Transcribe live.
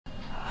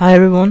Hi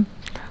everyone.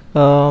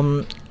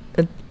 Um,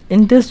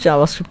 in this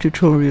JavaScript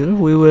tutorial,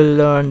 we will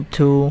learn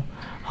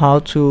how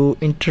to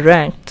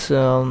interact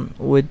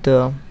with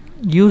the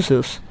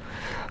users.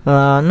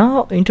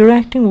 Now,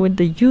 interacting with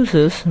the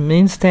users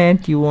means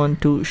that you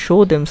want to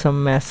show them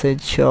some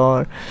message,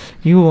 or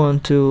you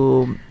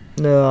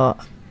uh,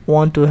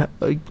 want to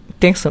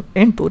take some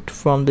input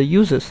from the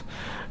users.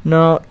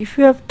 Now, if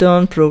you have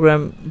done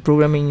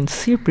programming in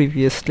C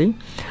previously,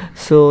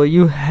 so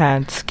you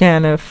had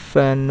scanf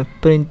and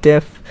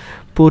printf,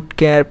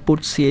 putchar,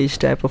 putch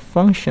type of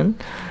function,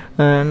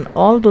 and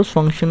all those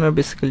functions are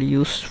basically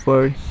used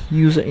for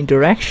user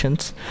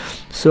interactions.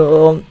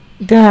 So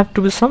there have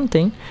to be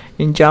something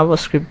in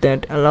JavaScript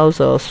that allows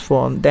us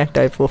for that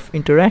type of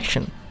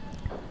interaction.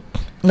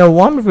 Now,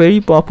 one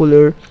very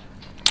popular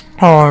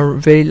or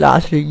very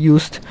largely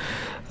used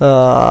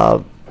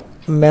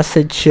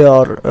message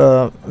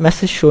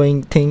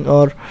showing thing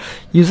or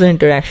user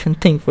interaction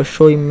thing for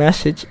showing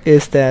message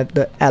is that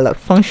the alert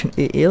function,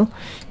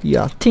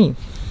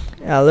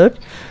 alert,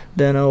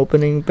 then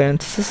opening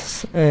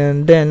parenthesis,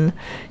 and then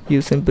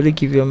you simply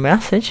give your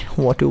message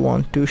what you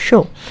want to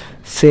show.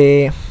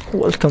 Say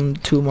welcome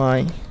to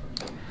my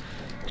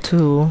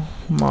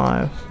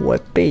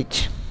web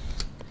page.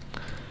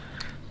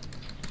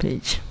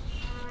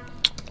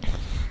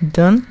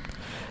 Done.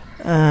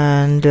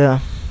 And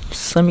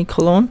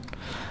semicolon.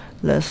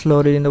 Let's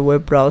load it in the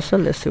web browser.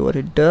 Let's see what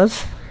it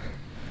does.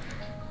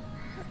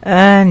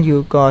 And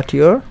you got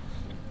your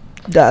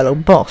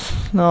dialog box.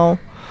 Now,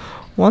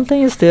 one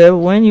thing is there,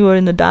 when you are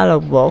in the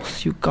dialog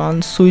box, you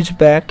can't switch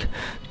back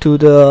to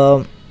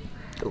the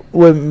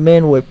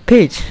main web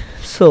page.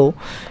 So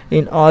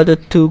in order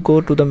to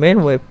go to the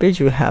main web page,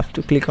 you have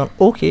to click on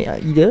OK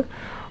either,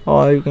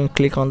 or you can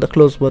click on the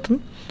close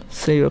button.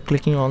 So you're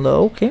clicking on the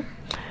OK,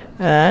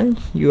 and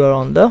you are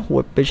on the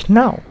web page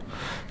now.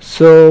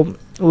 So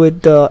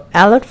with the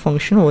alert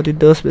function, what it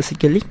does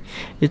basically,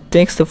 it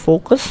takes the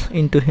focus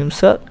into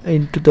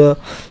the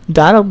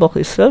dialog box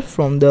itself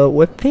from the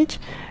web page,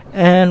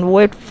 and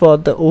wait for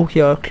the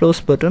OK or close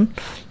button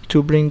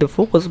to bring the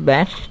focus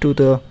back to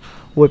the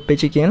web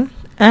page again.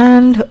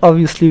 And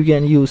obviously you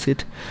can use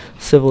it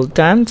several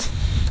times.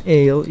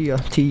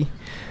 alert,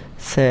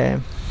 say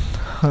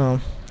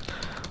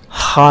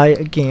hi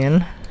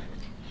again,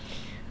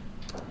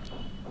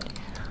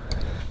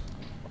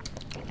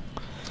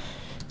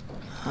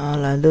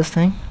 like this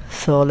thing.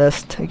 So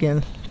let's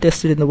again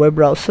test it in the web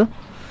browser.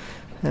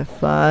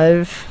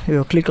 F5,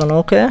 you click on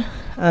OK,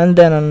 and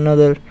then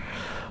another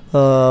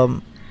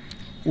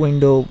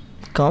window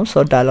comes,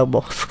 or dialog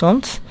box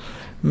comes,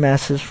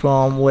 message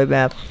from web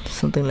app,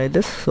 something like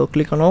this. So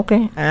click on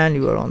OK, and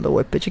you are on the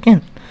web page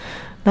again.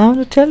 Now I want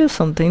to tell you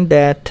something,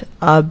 that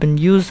I've been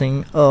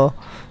using a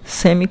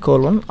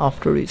semicolon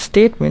after each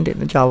statement in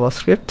the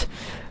JavaScript,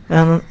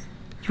 and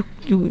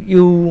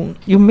you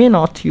may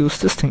not use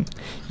this thing.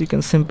 You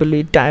can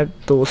simply type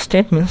those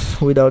statements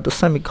without the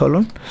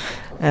semicolon,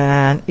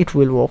 and it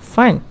will work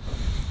fine.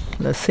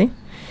 Let's see.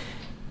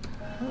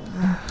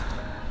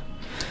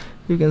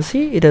 You can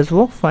see it has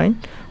worked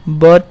fine,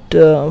 but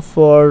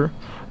for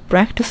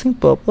practicing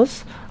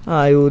purpose,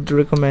 I would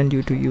recommend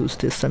you to use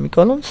these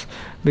semicolons,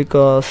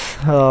 because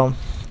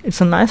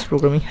it's a nice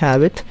programming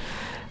habit,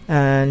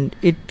 and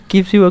it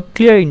gives you a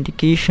clear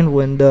indication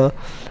when the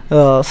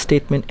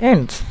statement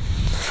ends.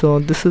 So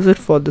this is it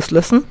for this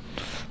lesson.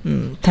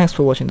 Thanks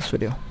for watching this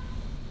video.